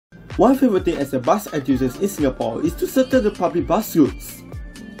One favourite thing as a bus enthusiast in Singapore is to settle the public bus routes,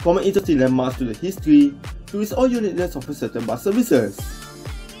 from an interesting landmarks to the history, to its own uniqueness of certain bus services.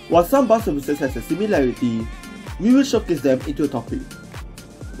 While some bus services has a similarity, we will showcase them into a topic.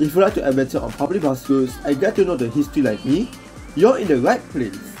 If you like to adventure on public bus routes and get to know the history like me, you're in the right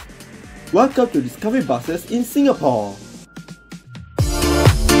place. Welcome to Discovery Buses in Singapore.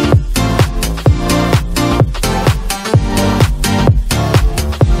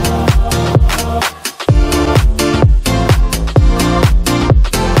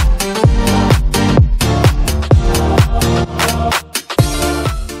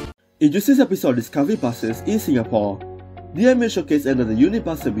 In this episode of Discovery Buses in Singapore, DBIS will showcase another unique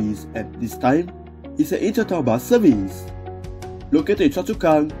bus service, and this time, it's an Intratown bus service. Located in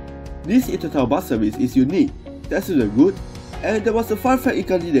Intratown, this Intratown bus service is unique thanks to the route, and there was a fun fact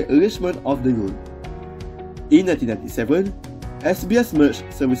regarding the arrangement of the route. In 1997, SBS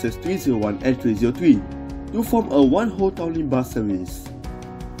merged services 301 and 303 to form a one-whole town-link bus service.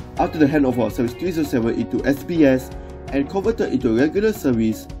 After the handover of service 307 into SBS and converted into regular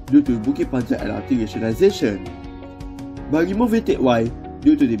service due to Bukit Panjang LRT rationalisation, by removing Teck Whye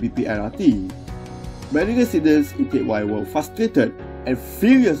due to the BP LRT. Many residents in Teck Whye were frustrated and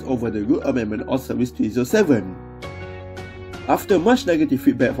furious over the route amendment of service 307. After much negative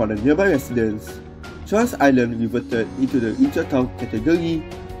feedback from the nearby residents, Trans Island reverted into the Intratown category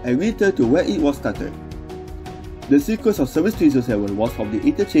and returned to where it was started. The sequence of service 307 was from the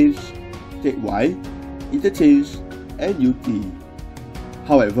interchange, Teck Whye, interchange, and UT.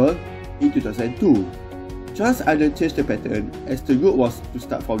 However, in 2002, Trans Island changed the pattern as the route was to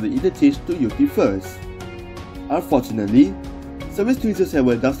start from the interchange to UT first. Unfortunately, service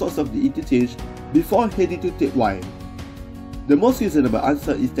 307 does not serve the interchange before heading to Teck Whye. The most reasonable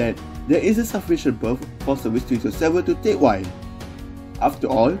answer is that there isn't sufficient berth for service 307 to Teck Whye. After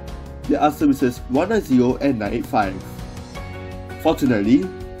all, there are services 190 and 985. Fortunately,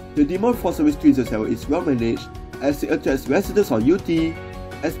 the demand for service 307 is well managed as it attracts residents on UT,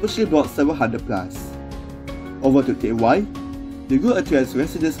 especially block 700+. Over to Teck Whye, the route attracts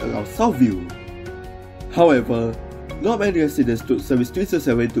residents around Southview. However, not many residents took service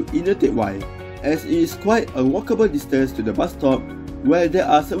 307 to inner Teck Whye, as it is quite a walkable distance to the bus stop where there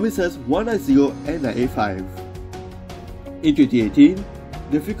are services 190 and 985. In 2018,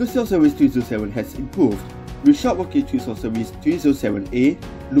 the frequency of service 307 has improved, with short walking trips on service 307A,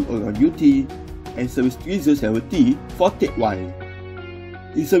 loop around UT, and service 307T for Teck Whye.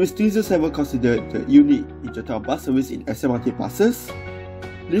 Is service 307 considered the unique Intratown bus service in SMRT buses?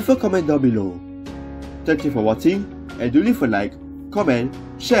 Leave a comment down below. Thank you for watching, and do leave a like, comment,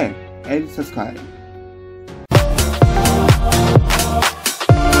 share, and subscribe.